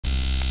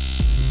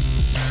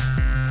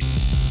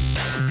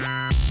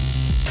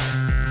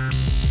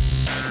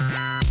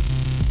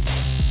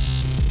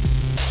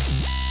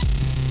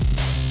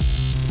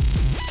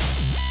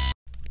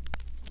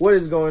What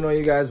is going on,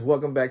 you guys?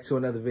 Welcome back to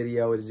another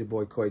video. It is your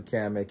boy Koi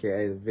Cam,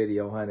 aka the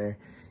Video Hunter.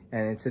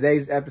 And in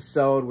today's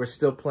episode, we're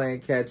still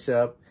playing catch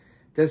up.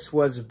 This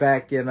was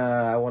back in,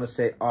 I want to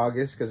say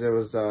August, because it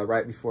was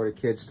right before the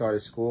kids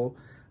started school.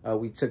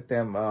 We took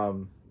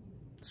them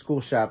school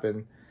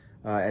shopping,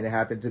 and it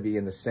happened to be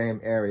in the same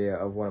area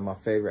of one of my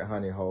favorite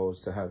hunting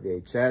holes to hunt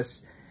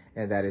VHS,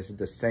 and that is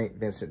the St.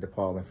 Vincent de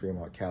Paul in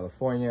Fremont,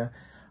 California.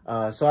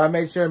 So I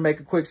made sure to make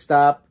a quick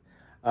stop.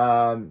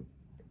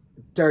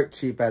 Dirt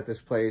cheap at this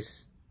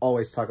place.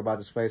 Always talk about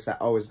this place. I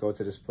always go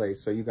to this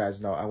place. So you guys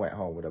know I went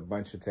home with a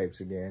bunch of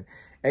tapes again.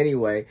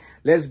 Anyway,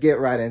 let's get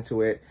right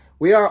into it.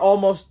 We are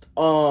almost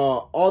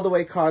all the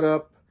way caught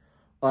up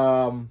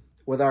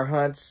with our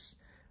hunts.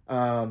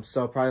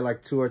 So probably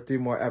like 2 or 3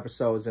 more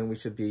episodes and we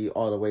should be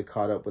all the way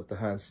caught up with the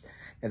hunts.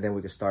 And then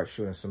we can start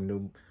shooting some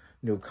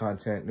new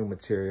content, new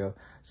material.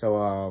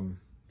 So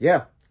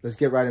yeah, let's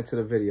get right into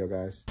the video,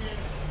 guys.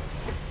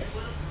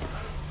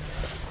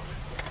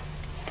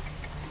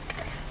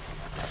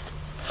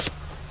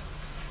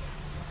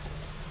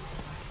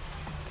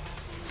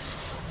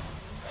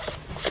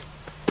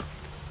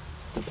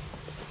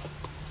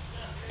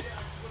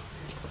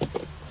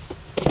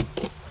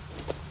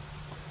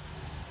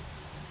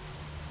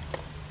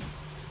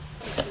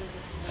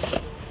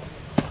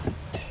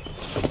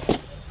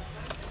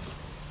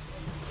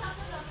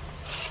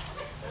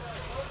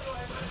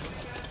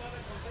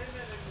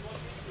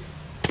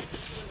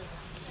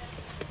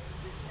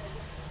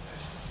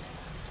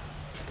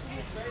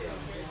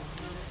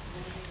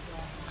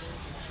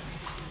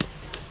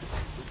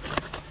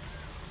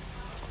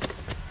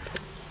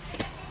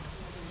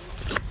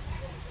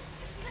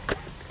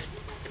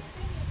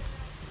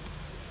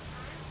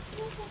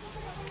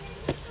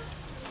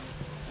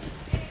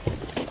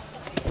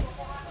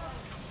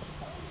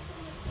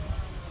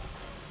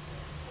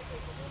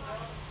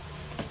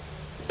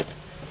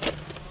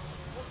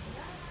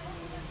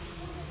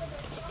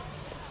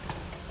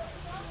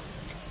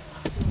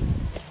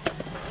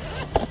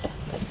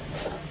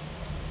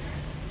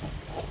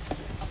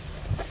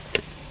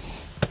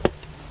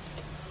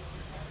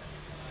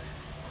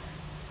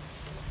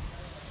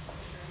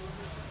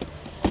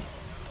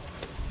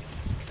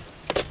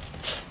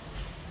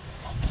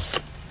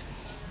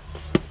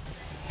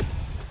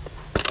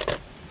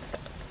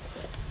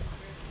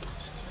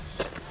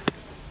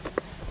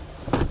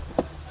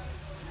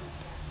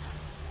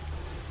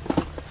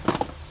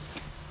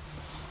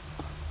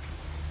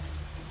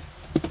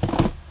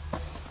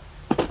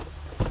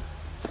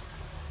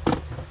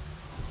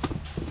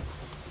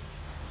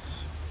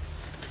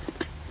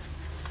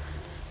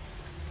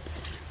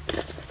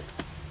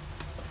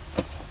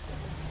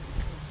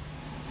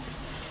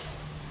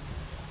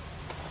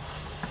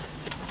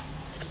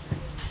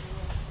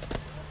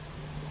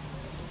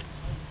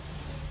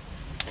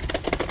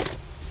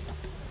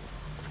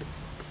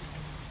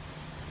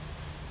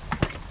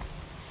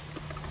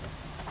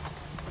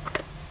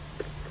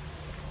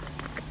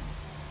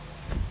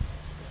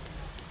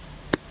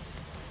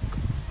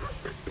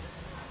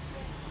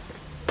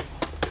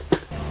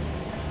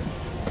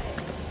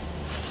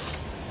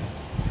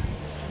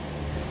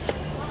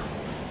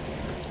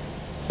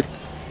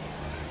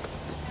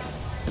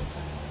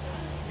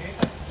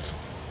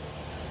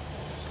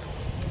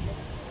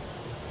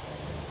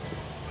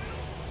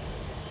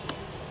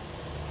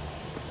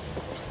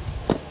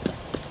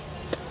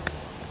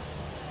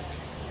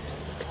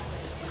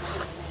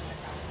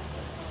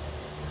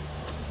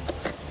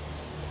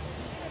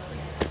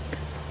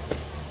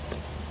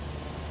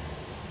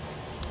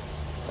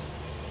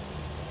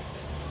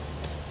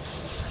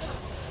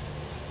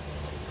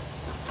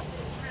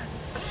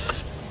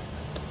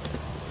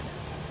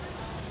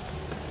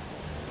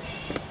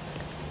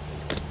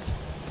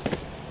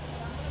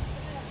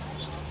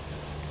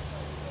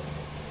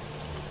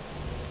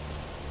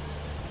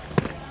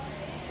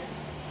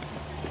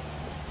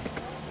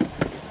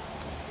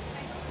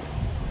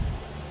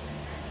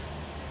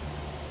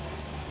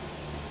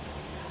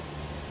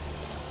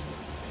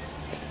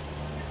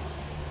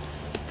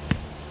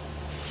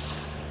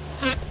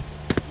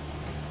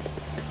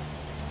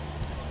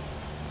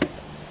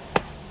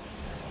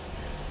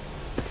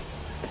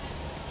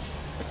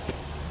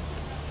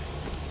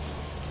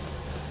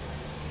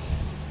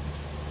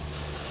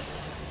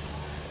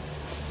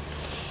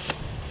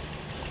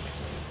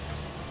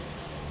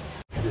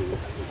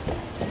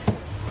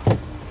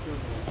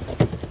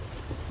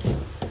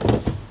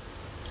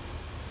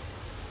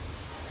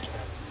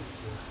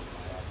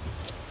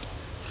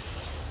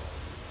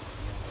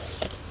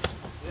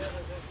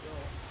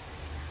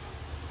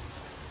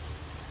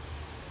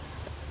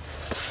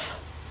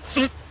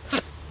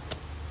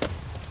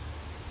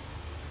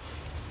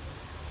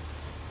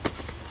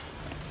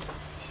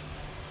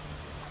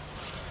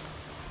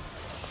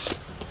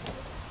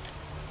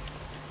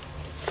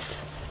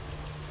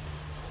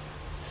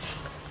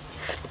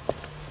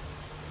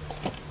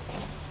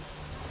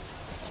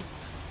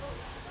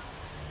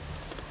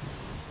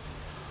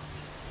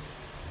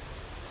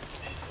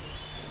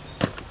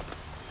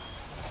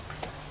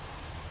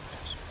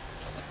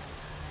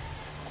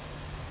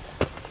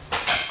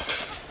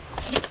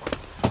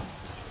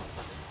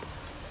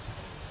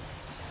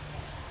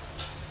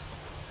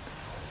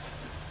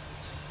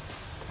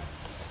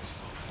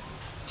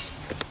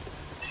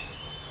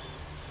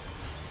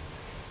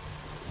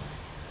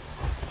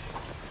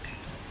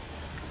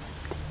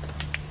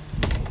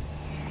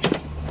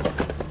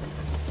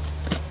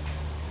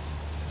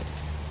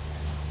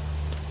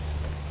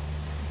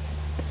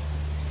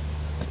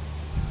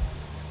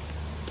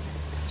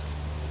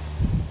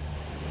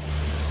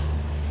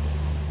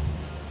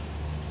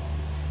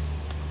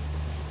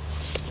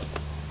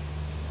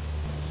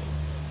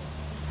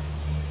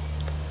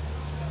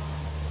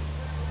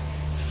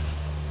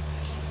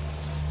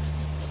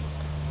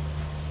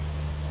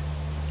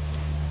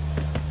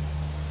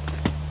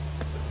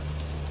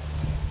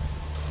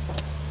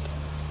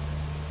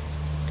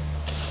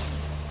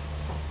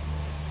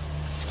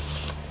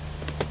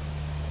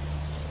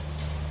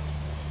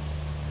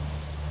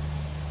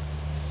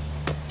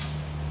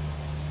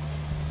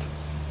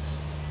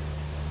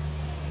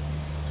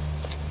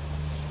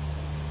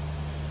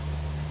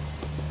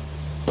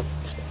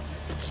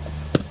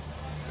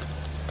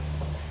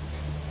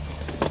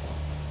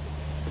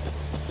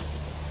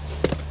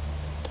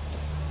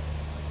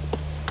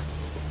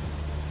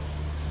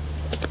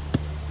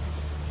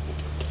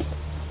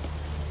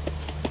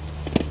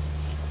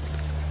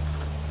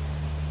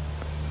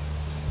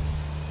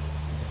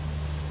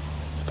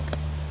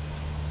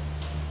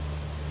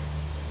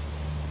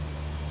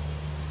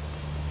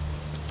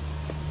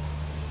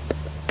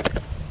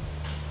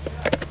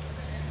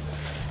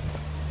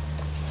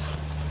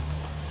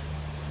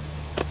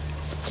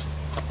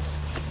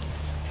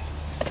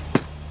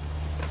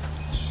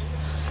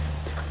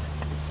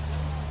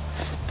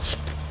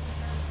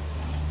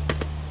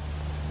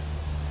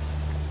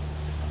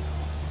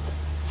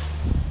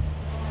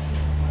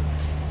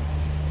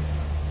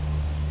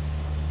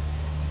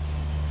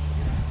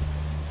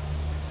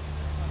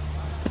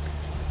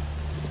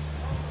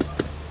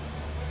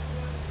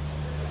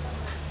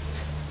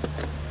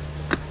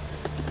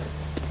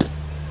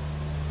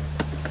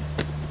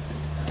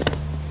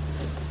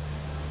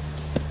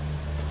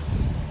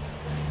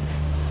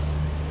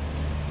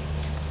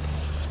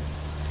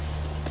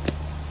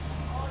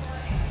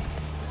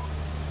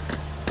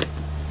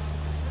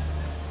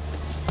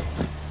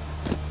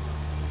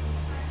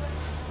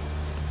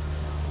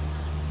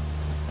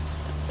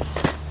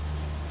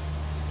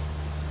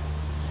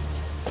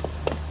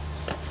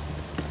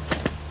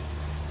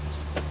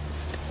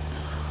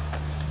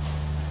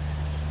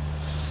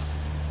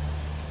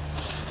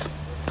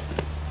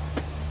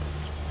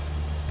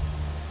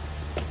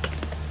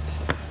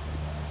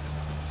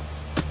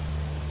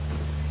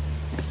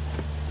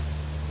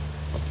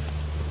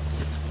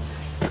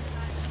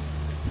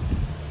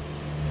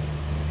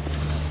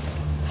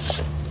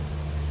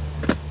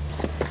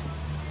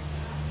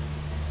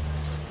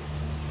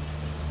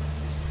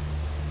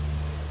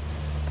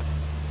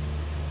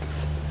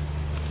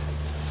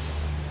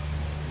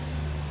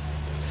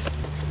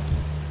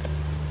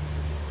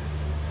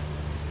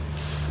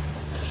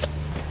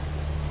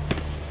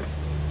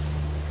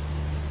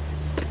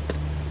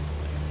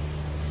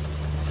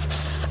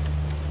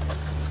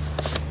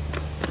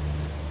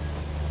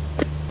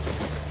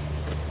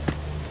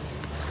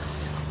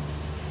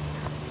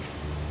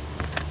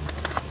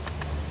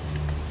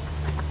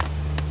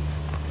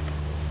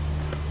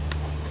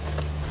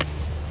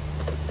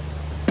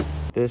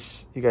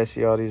 This, you guys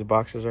see all these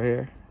boxes right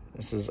here?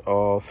 This is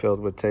all filled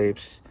with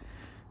tapes.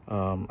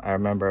 I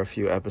remember a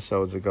few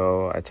episodes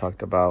ago, I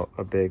talked about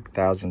a big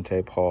 1,000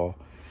 tape haul,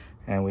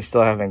 and we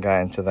still haven't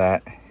gotten to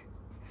that.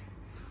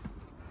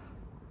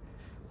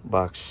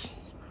 Box,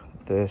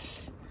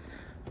 this,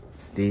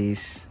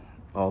 these,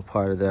 all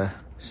part of the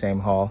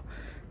same haul.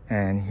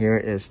 And here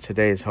is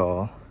today's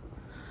haul.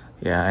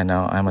 Yeah, I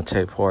know, I'm a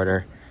tape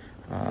hoarder.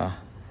 Can't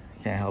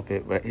help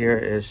it, but here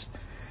is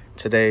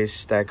today's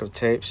stack of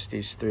tapes,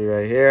 these 3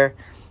 right here.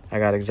 I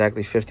got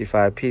exactly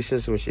 55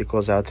 pieces, which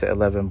equals out to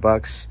 11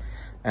 bucks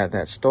at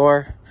that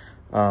store.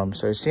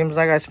 So it seems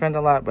like I spent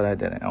a lot, but I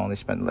didn't. I only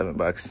spent 11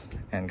 bucks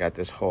and got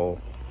this whole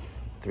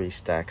 3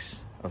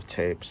 stacks of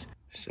tapes.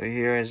 So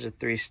here is the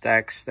 3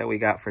 stacks that we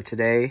got for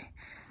today.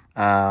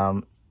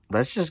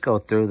 Let's just go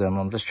through them.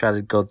 I'll just try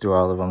to go through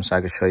all of them so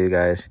I can show you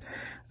guys.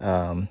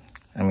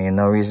 I mean,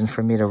 no reason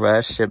for me to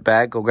rush. Sit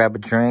back, go grab a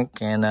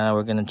drink, and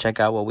we're going to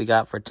check out what we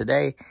got for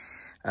today.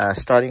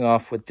 Starting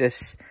off with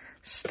this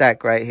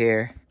stack right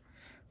here.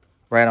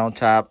 Right on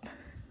top,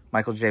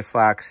 Michael J.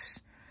 Fox,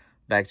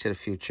 Back to the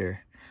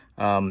Future.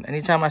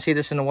 Anytime I see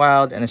this in the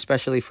wild, and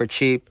especially for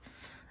cheap,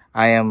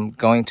 I am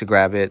going to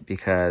grab it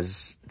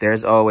because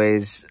there's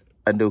always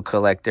a new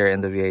collector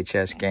in the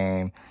VHS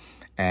game.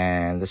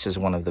 And this is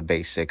one of the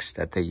basics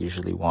that they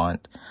usually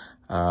want.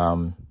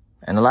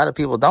 And a lot of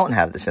people don't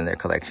have this in their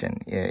collection.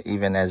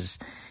 Even as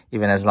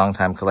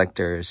longtime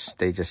collectors,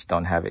 they just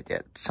don't have it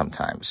yet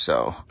sometimes.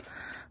 So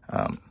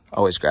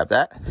always grab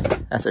that.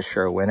 That's a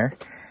sure winner.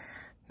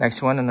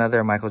 Next one,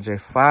 another Michael J.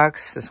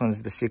 Fox. This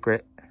one's The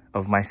Secret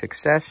of My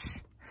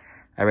Success.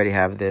 I already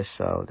have this,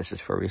 so this is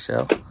for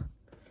resale.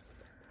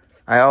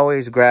 I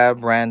always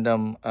grab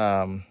random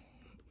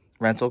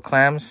rental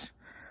clams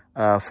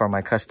for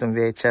my custom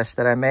VHS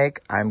that I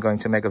make. I'm going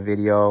to make a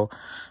video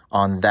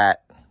on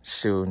that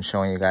soon,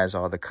 showing you guys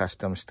all the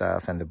custom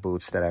stuff and the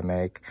boots that I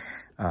make.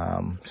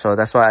 So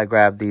that's why I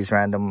grabbed these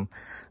random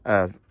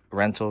these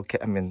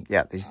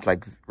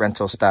like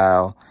rental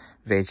style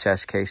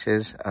VHS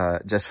cases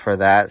just for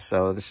that.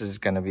 So this is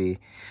going to be,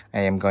 I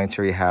am going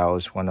to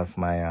rehouse one of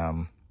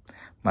my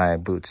my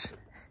boots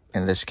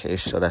in this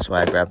case, so that's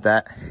why I grabbed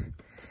that.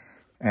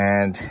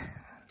 And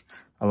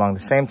along the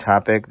same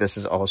topic, this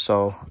is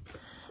also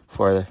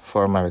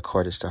for my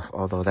recorded stuff,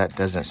 although that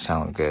doesn't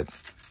sound good.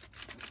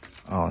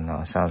 Oh no,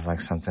 it sounds like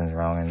something's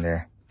wrong in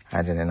there.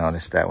 I didn't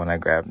notice that when I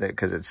grabbed it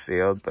because it's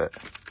sealed, but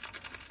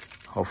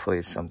hopefully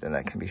it's something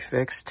that can be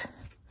fixed.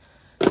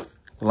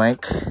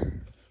 Blank.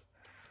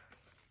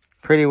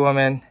 Pretty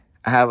Woman.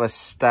 I have a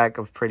stack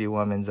of Pretty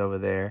Womans over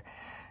there,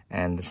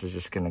 and this is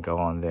just gonna go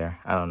on there.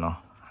 I don't know.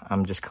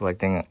 I'm just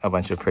collecting a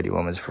bunch of Pretty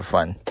Womans for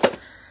fun.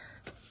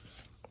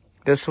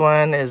 This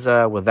one is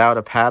Without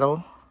a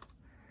Paddle.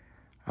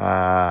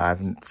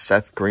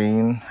 Seth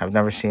Green. I've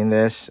never seen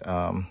this.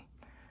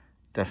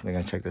 Definitely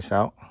gonna check this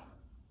out.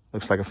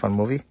 Looks like a fun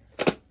movie.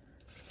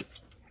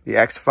 The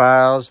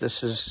X-Files.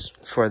 This is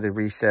for the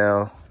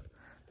resale.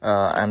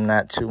 I'm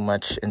not too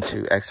much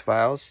into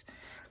X-Files,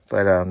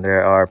 but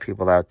there are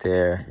people out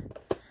there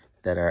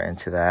that are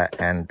into that.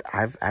 And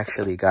I've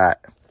actually got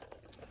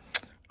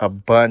a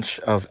bunch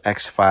of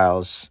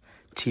X-Files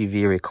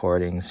TV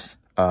recordings,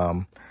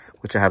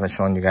 which I haven't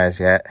shown you guys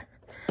yet.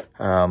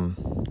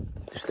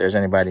 If there's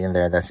anybody in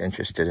there that's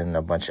interested in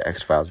a bunch of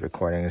X-Files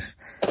recordings,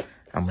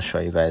 I'm going to show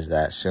you guys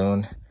that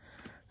soon.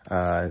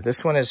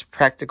 This one is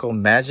Practical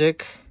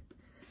Magic.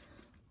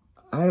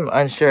 I'm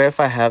unsure if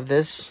I have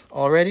this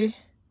already.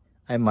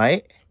 I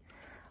might.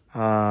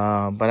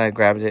 But I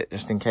grabbed it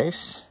just in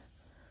case.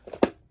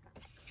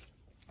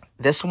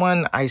 This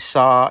one I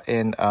saw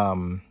in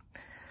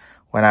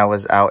when I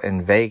was out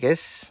in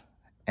Vegas.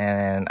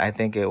 And I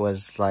think it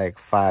was like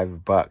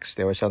 $5.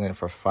 They were selling it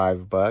for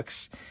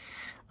 $5.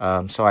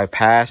 So I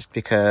passed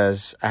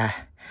because I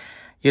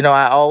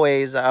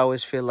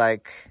always feel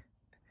like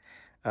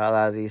a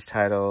lot of these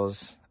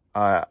titles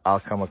I'll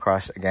come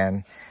across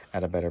again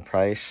at a better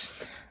price.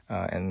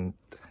 And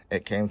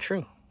it came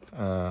true.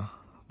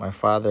 My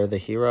Father, the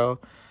Hero,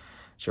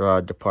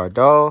 Gerard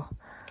Depardieu.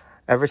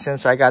 Ever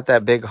since I got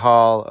that big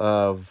haul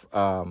of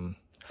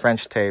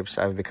French tapes,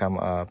 I've become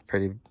a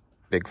pretty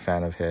big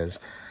fan of his.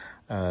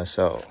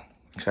 So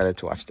excited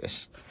to watch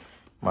this.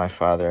 My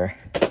Father,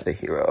 the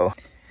Hero.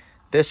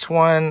 This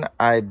one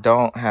I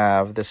don't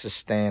have. This is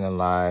Staying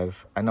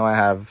Alive. I know I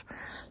have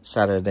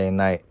Saturday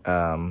Night.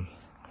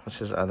 What's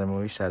his other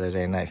movie?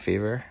 Saturday Night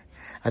Fever.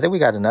 I think we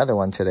got another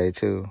one today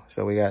too.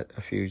 So we got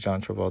a few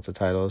John Travolta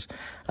titles.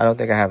 I don't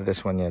think I have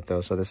this one yet though.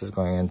 So this is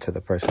going into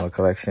the personal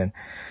collection.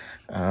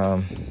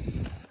 I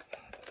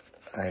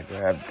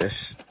grabbed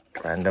this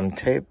random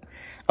tape.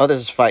 Oh,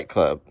 this is Fight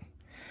Club.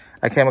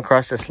 I came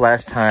across this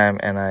last time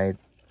and I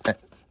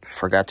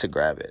forgot to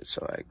grab it,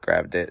 so I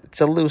grabbed it. It's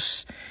a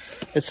loose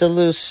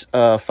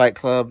Fight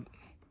Club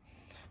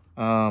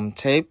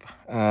tape,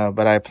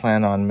 but I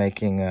plan on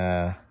making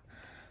a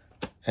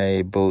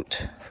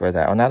boot for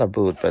that, or not a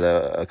boot, but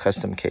a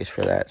custom case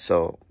for that.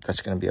 So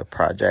that's going to be a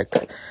project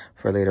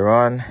for later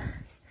on.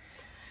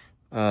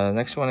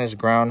 Next one is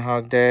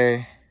Groundhog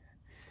Day.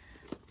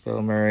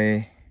 Bill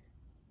Murray.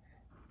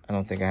 I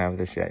don't think I have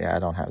this yet. Yeah, I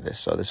don't have this.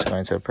 So this is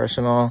going to a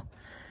personal.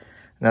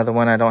 Another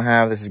one I don't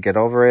have. This is Get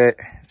Over It.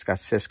 It's got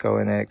Cisco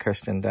in it.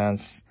 Kirsten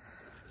Dunst.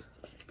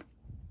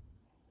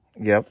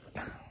 Yep.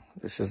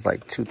 This is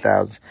like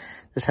 2000.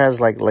 This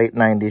has like late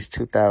 90s,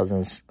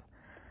 2000s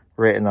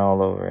written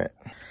all over it.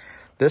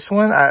 This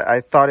one,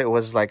 I thought it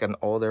was like an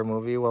older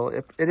movie. Well,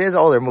 it is an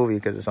older movie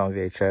because it's on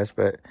VHS,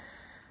 but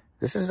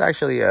this is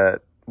actually a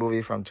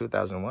movie from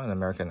 2001,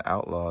 American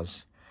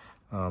Outlaws.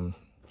 So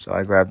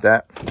I grabbed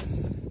that.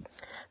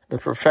 The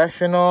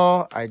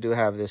Professional, I do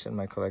have this in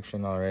my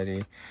collection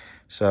already.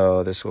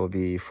 So this will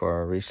be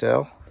for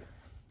resale.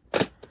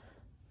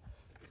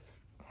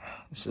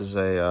 This is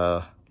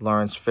a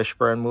Lawrence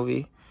Fishburne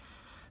movie.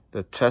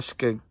 The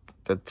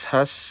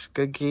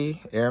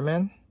Tuskegee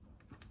Airmen.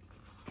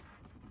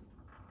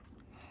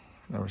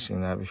 Never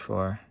seen that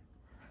before.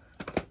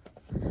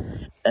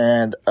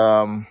 And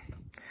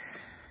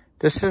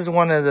this is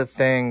one of the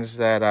things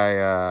that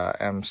I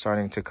am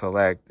starting to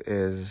collect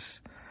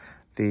is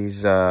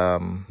these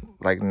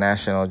like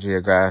National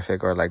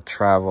Geographic or like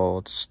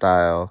travel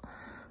style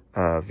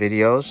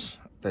videos.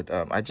 But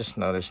I just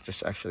noticed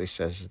this actually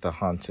says The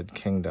Haunted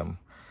Kingdom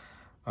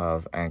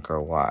of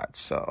Angkor Wat.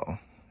 So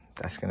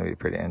that's going to be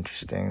pretty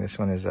interesting. This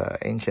one is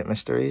Ancient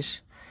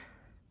Mysteries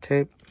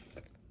tape.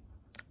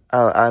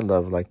 I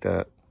love like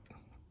the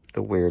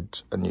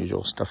weird,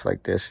 unusual stuff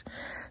like this.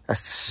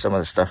 That's just some of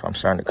the stuff I'm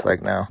starting to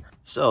collect now.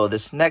 So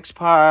this next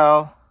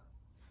pile,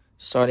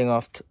 starting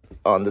off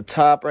on the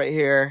top right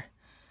here,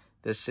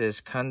 this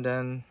is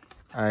Kundan.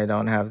 I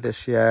don't have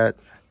this yet.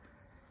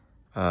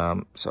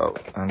 So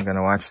I'm going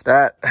to watch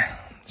that.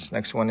 This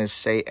next one is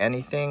Say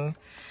Anything.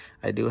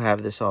 I do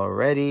have this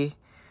already.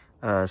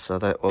 So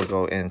that will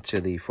go into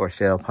the for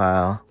sale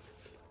pile.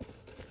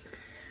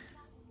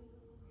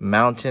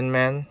 Mountain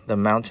Men, The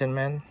Mountain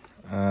Men.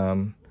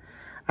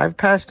 I've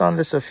passed on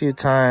this a few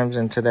times,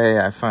 and today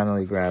I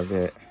finally grabbed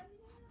it.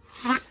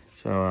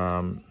 So,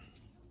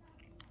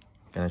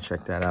 gonna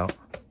check that out.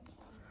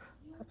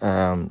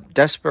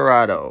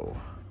 Desperado.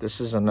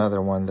 This is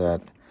another one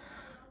that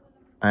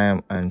I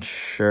am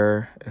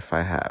unsure if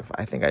I have.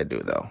 I think I do,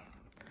 though.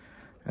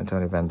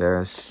 Antonio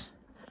Banderas.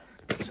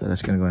 So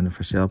that's gonna go in the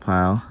for sale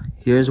pile.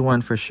 Here's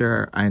one for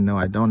sure I know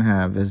I don't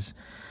have is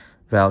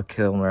Val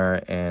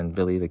Kilmer and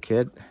Billy the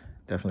Kid.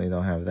 Definitely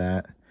don't have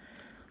that.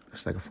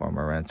 Looks like a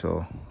former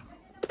rental.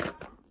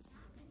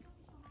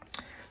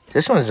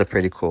 This one is a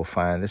pretty cool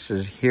find. This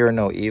is Hear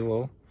No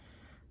Evil.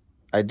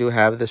 I do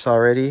have this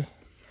already,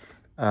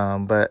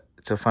 but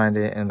to find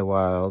it in the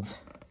wild,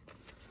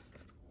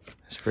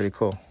 it's pretty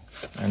cool.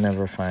 I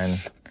never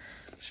find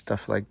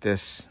stuff like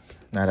this,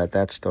 not at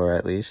that store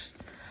at least.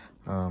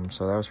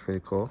 So that was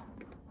pretty cool.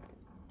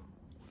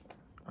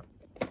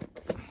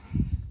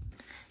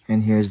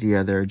 And here's the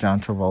other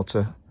John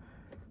Travolta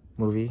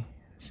movie.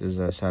 This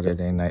is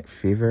Saturday Night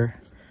Fever.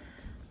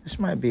 This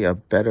might be a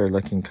better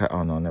looking cut.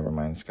 Oh no, never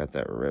mind. It's got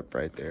that rip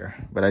right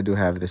there. But I do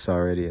have this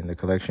already in the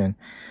collection.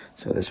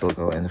 So this will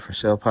go in the for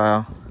sale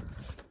pile.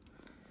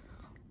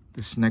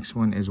 This next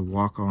one is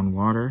Walk on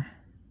Water.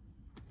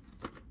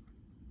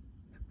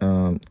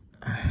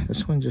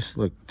 This one just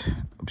looked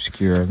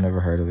obscure. I've never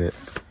heard of it.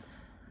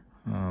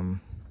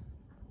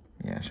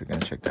 Yeah, so we're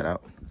gonna check that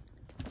out.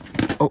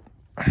 Oh.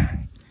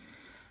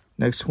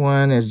 Next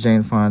one is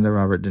Jane Fonda,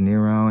 Robert De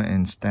Niro,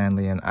 and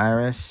Stanley and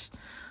Iris.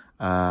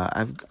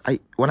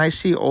 When I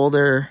see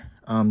older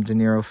De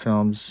Niro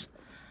films,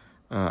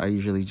 I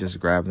usually just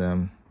grab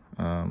them.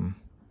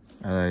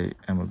 I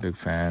am a big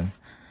fan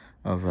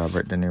of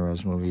Robert De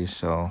Niro's movies,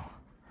 so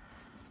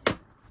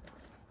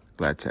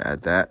glad to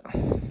add that.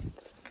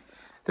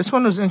 This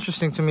one was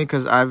interesting to me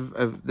because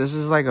this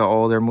is like an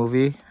older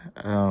movie.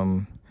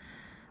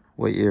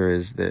 What year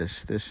is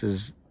this? This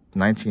is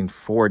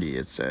 1940,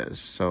 it says.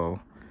 So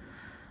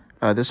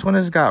this one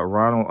has got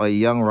a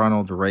young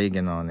Ronald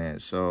Reagan on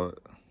it, so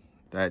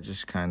that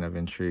just kind of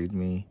intrigued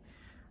me.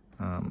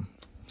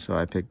 So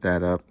I picked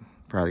that up.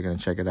 Probably gonna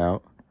check it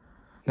out.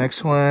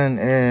 Next one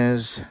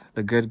is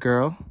The Good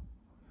Girl.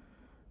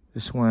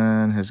 This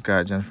one has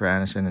got Jennifer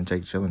Aniston and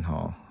Jake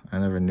Gyllenhaal. I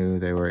never knew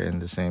they were in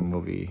the same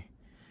movie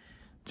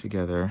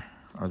together,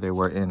 or they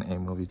were in a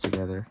movie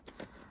together.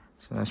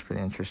 So that's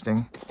pretty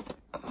interesting.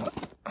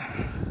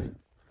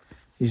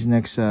 These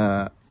next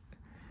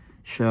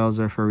shells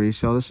are for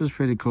resale. This is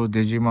pretty cool.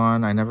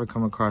 Digimon. I never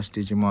come across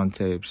Digimon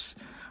tapes.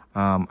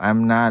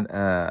 I'm not,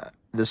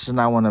 this is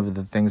not one of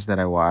the things that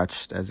I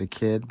watched as a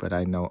kid, but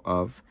I know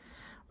of.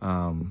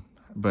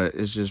 But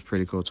it's just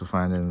pretty cool to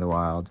find it in the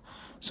wild.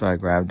 So I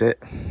grabbed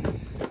it.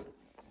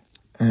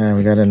 And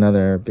we got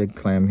another big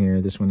clam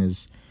here. This one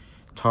is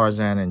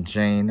Tarzan and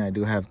Jane. I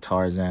do have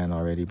Tarzan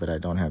already, but I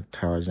don't have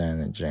Tarzan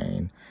and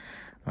Jane.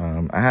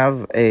 I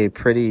have a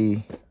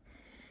pretty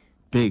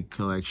big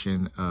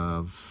collection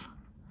of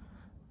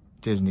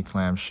Disney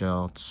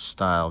clamshell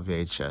style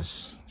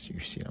VHS. So you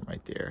see them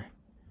right there.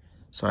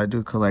 So I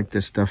do collect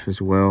this stuff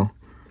as well.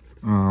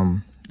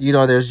 You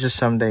know, there's just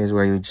some days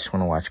where you just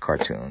want to watch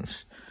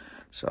cartoons.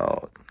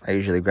 So I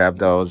usually grab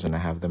those and I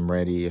have them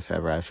ready if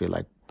ever I feel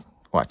like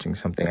watching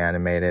something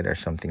animated or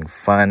something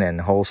fun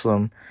and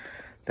wholesome,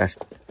 that's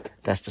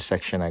the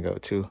section I go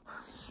to.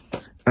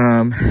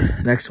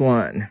 Next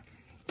one.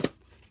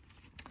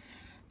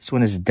 This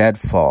one is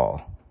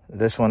Deadfall.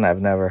 This one I've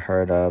never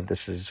heard of.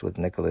 This is with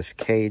Nicolas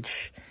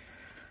Cage.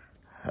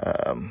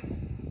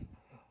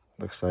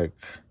 Looks like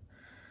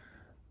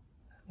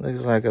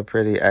a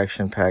pretty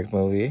action-packed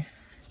movie.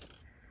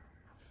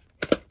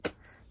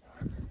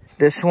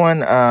 This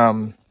one,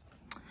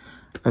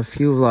 a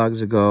few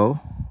vlogs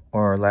ago,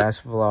 or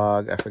last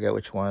vlog, I forget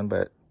which one,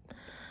 but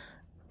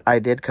I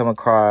did come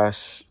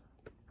across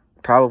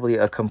probably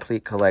a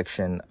complete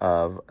collection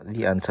of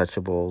the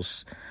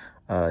Untouchables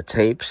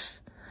tapes.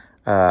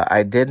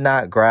 I did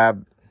not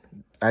grab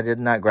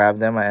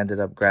them. I ended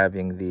up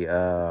grabbing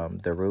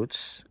the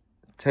Roots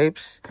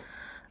tapes,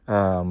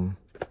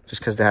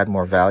 just because they had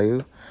more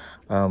value.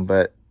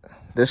 But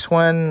this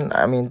one,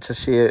 I mean, to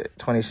see it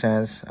 20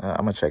 cents,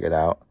 I'm gonna check it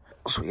out.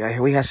 So yeah,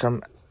 here we have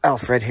some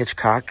Alfred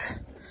Hitchcock.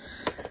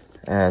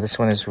 This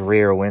one is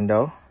Rear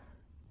Window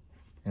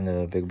in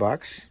the big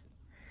box.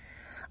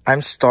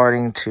 I'm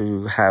starting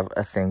to have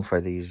a thing for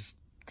these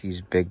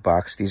big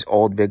box, these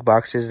old big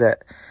boxes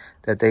that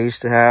they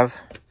used to have.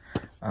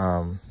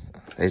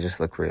 They just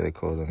look really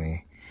cool to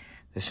me.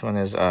 This one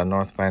is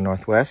North by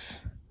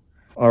Northwest.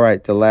 All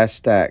right, the last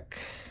stack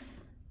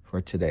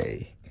for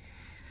today.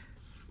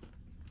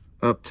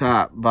 Up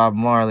top, Bob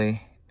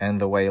Marley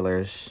and the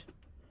Wailers.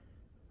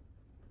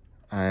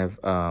 I have,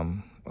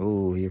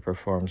 he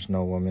performs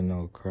No Woman,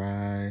 No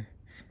Cry.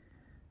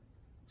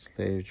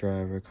 Slave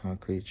Driver,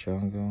 Concrete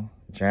Jungle.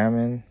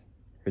 Jammin',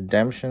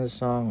 Redemption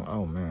Song.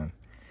 Oh, man.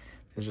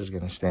 This is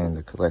going to stay in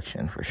the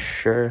collection for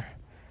sure.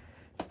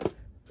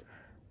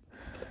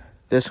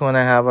 This one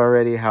I have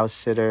already, House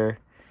Sitter.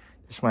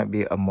 This might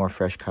be a more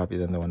fresh copy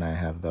than the one I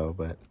have, though,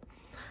 but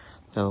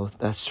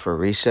that's for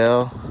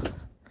resale.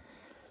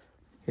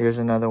 Here's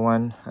another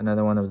one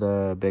of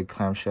the big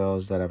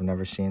clamshells that I've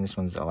never seen. This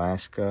one's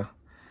Alaska.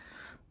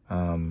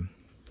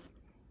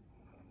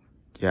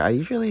 Yeah, I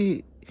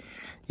usually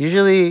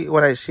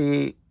when I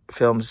see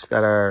films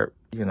that are,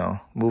 you know,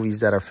 movies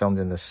that are filmed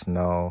in the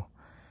snow,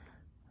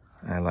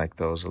 I like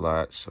those a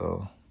lot,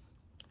 so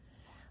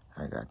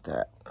I got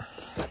that.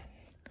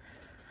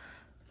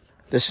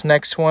 This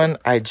next one,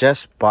 I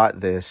just bought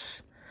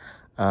this.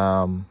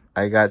 I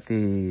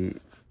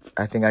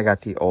think I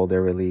got the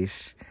older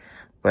release,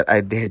 but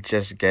I did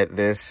just get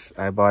this.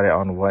 I bought it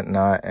on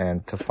Whatnot,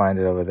 and to find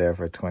it over there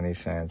for 20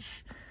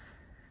 cents.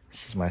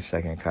 This is my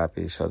second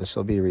copy, so this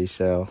will be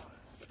resale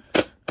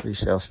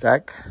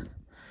stack.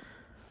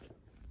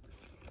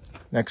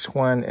 Next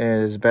one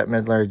is Bette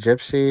Midler,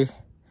 Gypsy.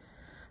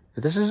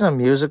 This is a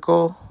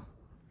musical.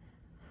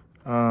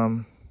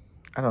 I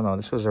don't know.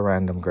 This was a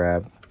random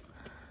grab,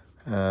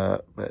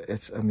 but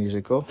it's a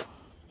musical,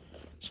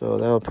 so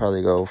that'll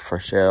probably go for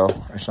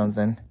sale or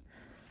something.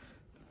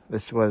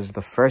 This was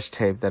the first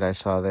tape that I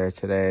saw there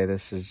today.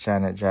 This is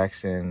Janet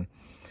Jackson,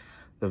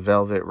 The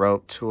Velvet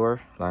Rope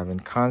Tour, live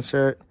in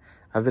concert.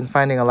 I've been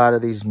finding a lot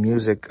of these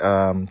music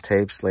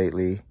tapes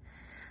lately.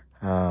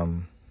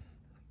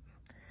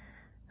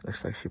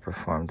 Looks like she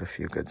performed a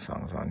few good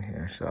songs on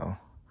here, so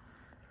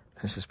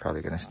this is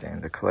probably going to stay in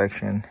the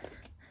collection.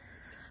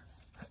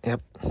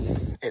 Yep,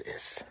 it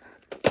is.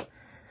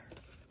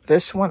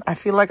 This one, I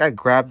feel like I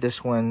grabbed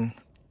this one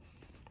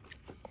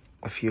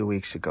a few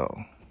weeks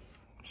ago,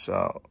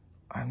 so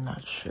I'm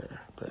not sure,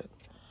 but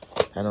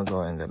that'll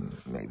go in the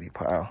maybe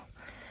pile.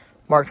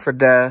 Marked for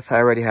Death, I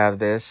already have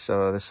this,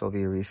 so this will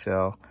be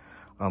resale.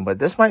 But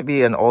this might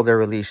be an older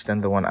release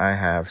than the one I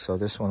have, so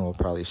this one will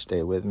probably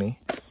stay with me.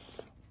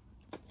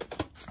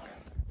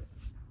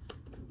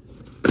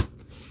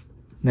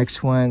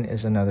 Next one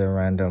is another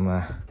random,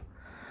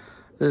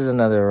 this is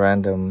another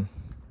random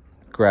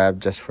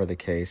grab just for the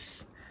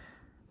case.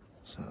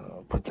 So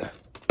I'll put that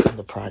in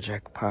the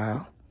project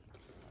pile.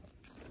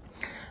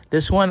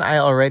 This one, I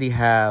already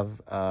have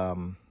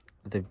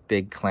the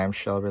big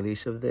clamshell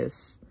release of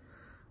this.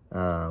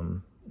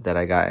 That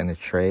I got in a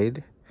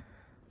trade,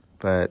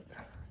 but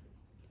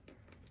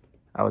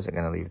I wasn't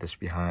gonna leave this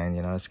behind.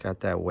 You know, it's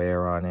got that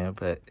wear on it,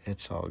 but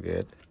it's all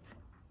good.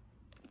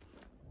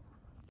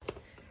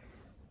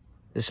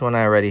 This one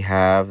I already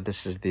have.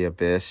 This is the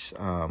Abyss.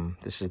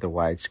 This is the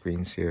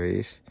widescreen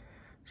series,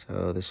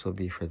 so this will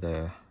be for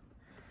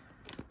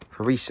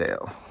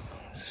resale.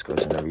 This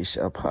goes in the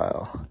resale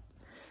pile.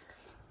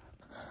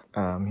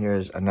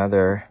 Here's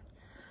another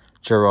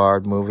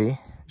Gerard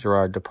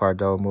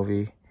Depardieu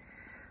movie.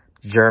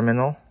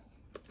 Germinal.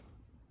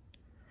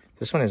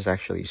 This one is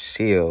actually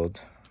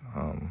sealed,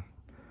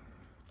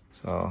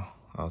 so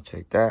I'll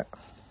take that.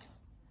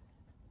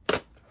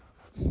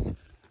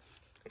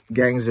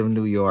 Gangs of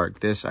New York.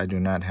 This I do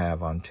not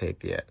have on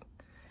tape yet,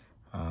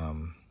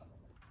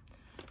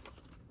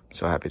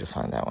 so happy to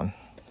find that one.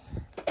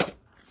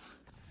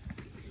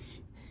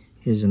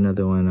 Here's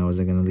another one I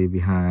wasn't gonna leave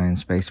behind.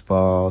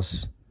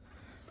 Spaceballs.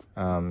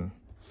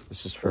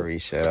 This is for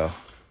resale.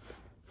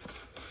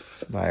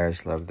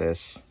 Buyers love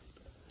this.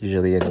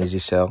 Usually an easy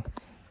sell.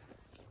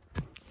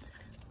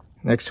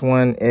 Next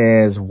one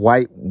is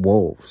White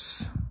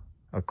Wolves,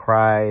 A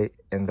Cry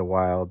in the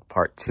Wild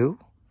Part 2.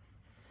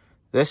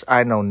 This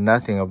I know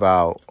nothing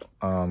about,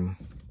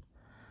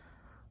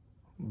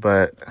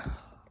 but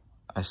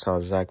I saw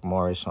Zach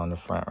Morris on the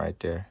front right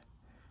there.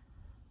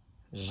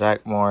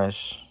 Zach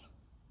Morris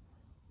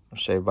from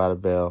Saved by the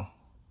Bell.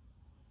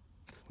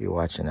 We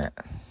watching that.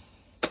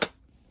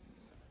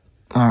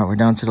 All right, we're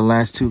down to the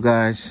last two,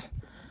 guys.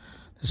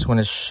 This one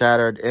is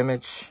Shattered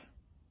Image.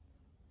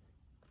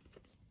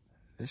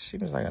 This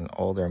seems like an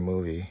older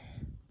movie.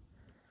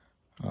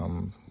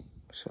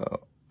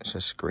 So it's a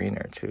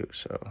screener too,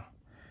 so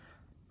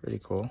pretty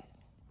cool.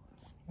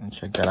 And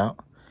check that out.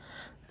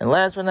 And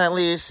last but not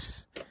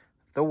least,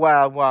 the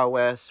Wild Wild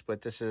West,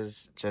 but this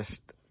is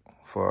just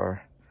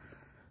for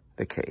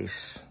the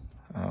case.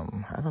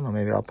 I don't know,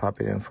 maybe I'll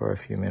pop it in for a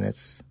few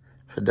minutes.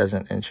 If it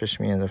doesn't interest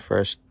me in the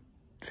first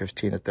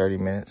 15 to 30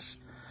 minutes,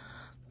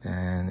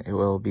 then it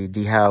will be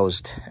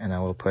dehoused and I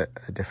will put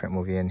a different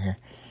movie in here.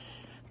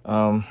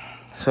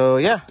 So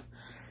yeah,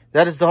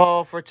 that is the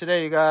haul for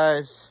today, you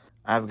guys.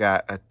 I've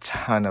got a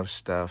ton of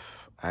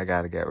stuff. I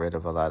got to get rid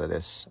of a lot of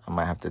this. I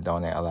might have to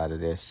donate a lot of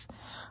this.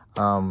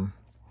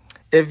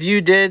 If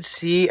you did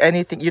see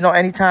anything,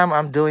 anytime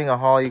I'm doing a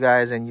haul, you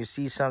guys, and you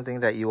see something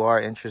that you are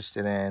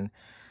interested in,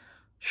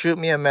 shoot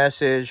me a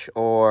message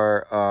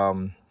or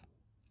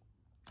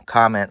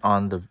comment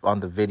on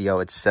the video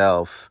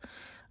itself,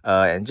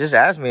 and just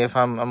ask me if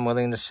I'm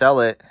willing to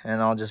sell it,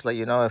 and I'll just let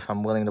you know if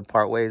I'm willing to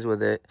part ways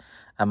with it.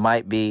 I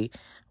might be,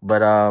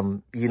 but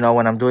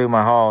when I'm doing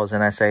my hauls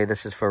and I say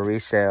this is for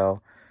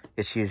resale,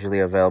 it's usually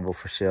available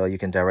for sale. You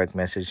can direct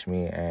message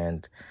me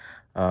and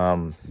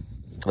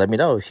let me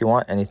know if you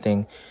want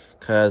anything,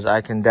 because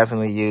I can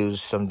definitely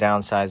use some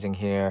downsizing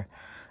here.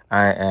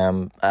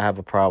 I have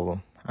a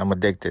problem. I'm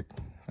addicted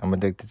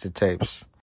to tapes.